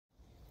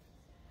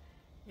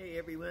Hey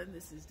everyone,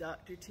 this is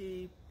Dr.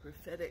 T,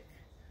 prophetic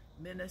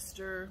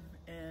minister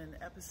and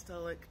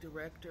apostolic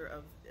director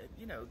of,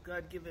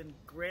 God-given,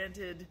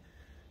 granted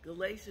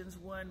Galatians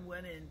 1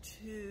 and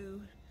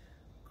 2,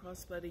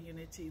 Crossbody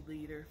Unity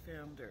leader,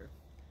 founder.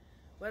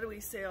 Why do we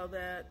say all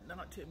that?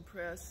 Not to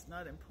impress,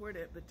 not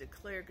important, but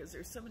declare, because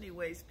there's so many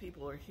ways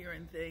people are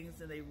hearing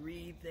things and they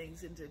read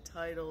things into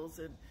titles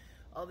and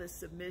all this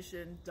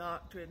submission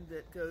doctrine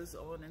that goes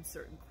on in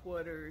certain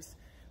quarters.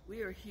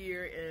 We are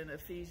here in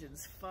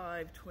Ephesians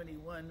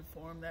 5:21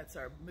 form. That's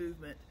our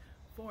movement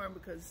form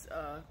because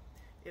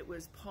it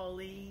was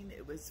Pauline,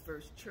 it was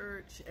First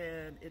Church,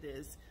 and it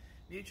is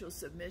mutual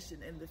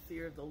submission in the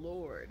fear of the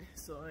Lord.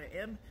 So I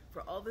am,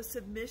 for all the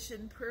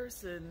submission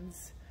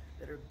persons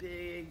that are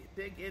big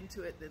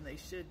into it than they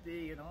should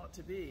be and ought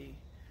to be,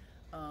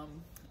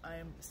 I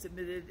am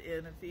submitted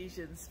in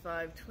Ephesians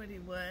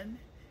 5:21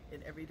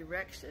 in every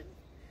direction,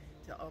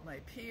 to all my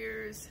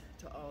peers,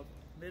 to all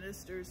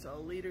ministers, to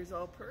all leaders,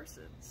 all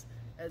persons,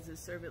 as a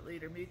servant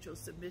leader, mutual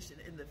submission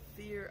in the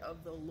fear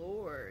of the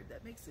Lord.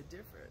 That makes a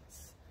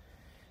difference.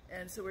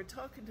 And so we're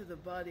talking to the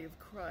body of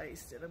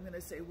Christ, and I'm going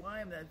to say, why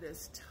am I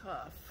this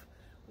tough?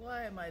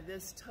 Why am I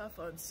this tough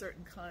on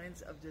certain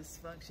kinds of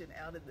dysfunction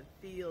out in the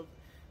field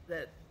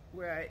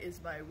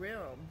is my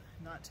realm?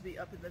 Not to be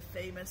up in the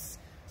famous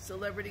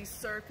celebrity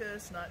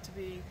circus, not to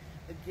be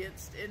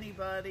against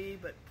anybody,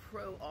 but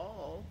pro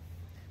all.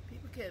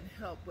 People can't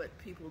help what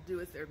people do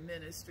with their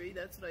ministry.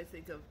 That's what I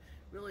think of,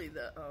 really,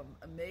 the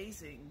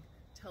amazing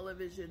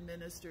television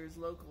ministers,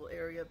 local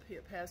area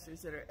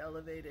pastors that are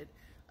elevated.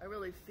 I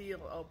really feel,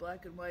 all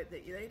black and white,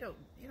 that they don't,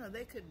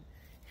 they could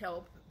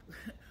help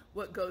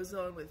what goes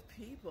on with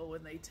people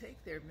when they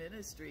take their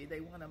ministry. They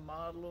want to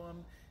model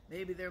them.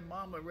 Maybe their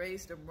mama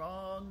raised them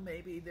wrong.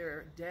 Maybe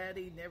their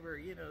daddy never,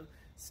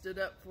 stood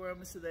up for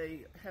them, so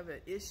they have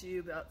an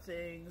issue about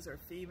things, or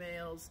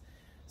females.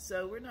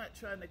 So we're not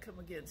trying to come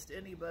against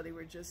anybody.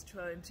 We're just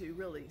trying to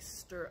really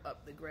stir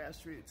up the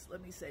grassroots.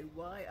 Let me say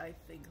why I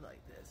think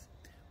like this.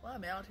 Well,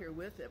 I'm out here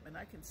with them, and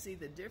I can see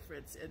the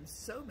difference in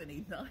so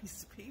many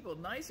nice people,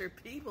 nicer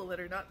people that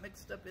are not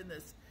mixed up in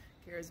this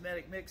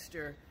charismatic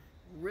mixture.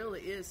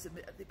 Really is.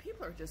 The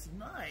people are just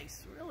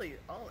nice, really,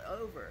 all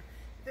over.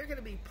 There are going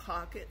to be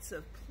pockets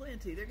of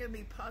plenty. There are going to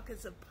be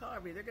pockets of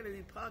poverty. There are going to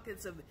be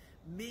pockets of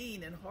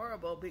mean and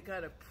horrible. But you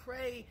got to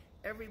pray,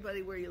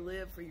 everybody where you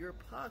live, for your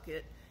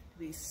pocket to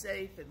be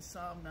safe in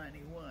Psalm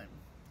 91.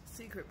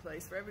 Secret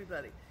place for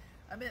everybody.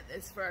 I meant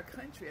it's for our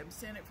country. I'm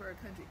saying it for our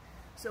country.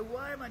 So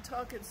why am I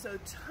talking so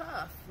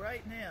tough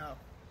right now?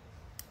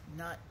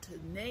 Not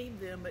to name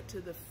them, but to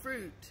the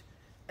fruit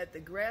at the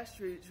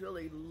grassroots,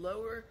 really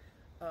lower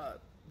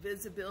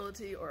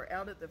visibility, or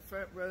out at the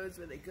front roads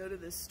where they go to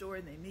the store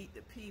and they meet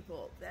the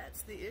people.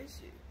 That's the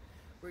issue.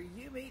 Where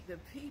you meet the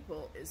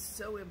people is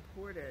so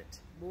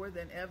important, more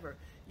than ever.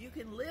 You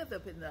can live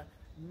up in the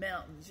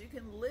mountains, you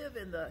can live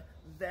in the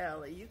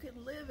valley, you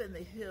can live in the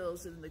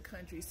hills and the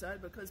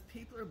countryside, because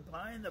people are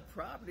buying the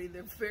property.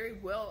 They're very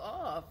well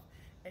off,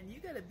 and you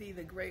got to be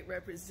the great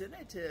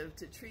representative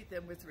to treat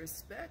them with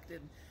respect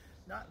and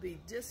not be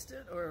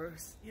distant or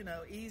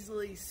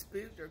easily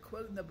spooked, or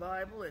quoting the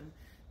Bible and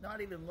not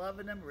even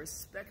loving them,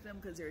 respecting them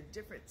because they're a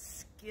different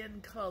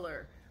skin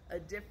color, a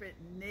different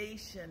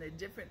nation, a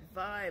different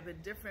vibe, a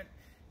different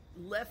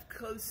left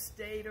coast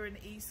state or an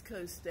east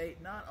coast state,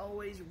 not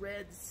always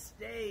red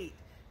state.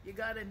 You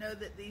got to know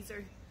that these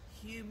are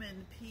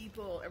human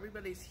people.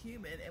 Everybody's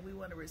human, and we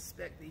want to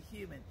respect the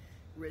human.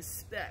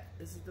 Respect.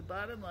 This is the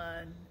bottom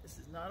line. This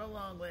is not a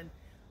long one.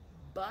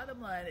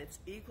 Bottom line, it's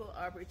equal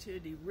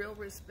opportunity, real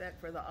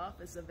respect for the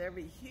office of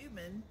every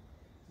human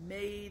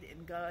made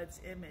in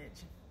God's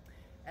image.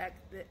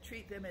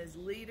 Treat them as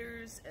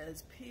leaders,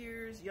 as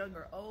peers, young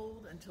or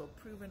old, until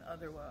proven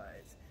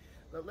otherwise.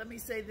 But let me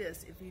say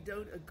this, if you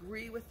don't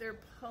agree with their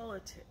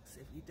politics,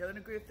 if you don't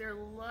agree with their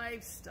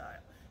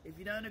lifestyle, if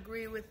you don't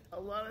agree with a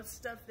lot of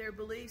stuff, their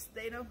beliefs,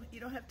 you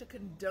don't have to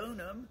condone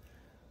them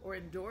or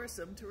endorse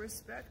them to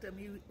respect them.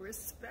 You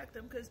respect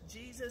them because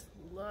Jesus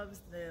loves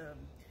them.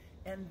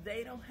 And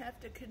they don't have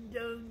to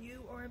condone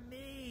you or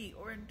me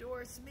or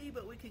endorse me,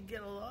 but we can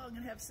get along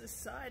and have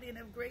society and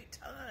have great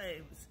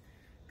times.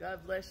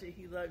 God bless you.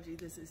 He loves you.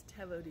 This is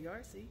Tevo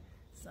D'Arcy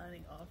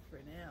signing off for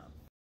now.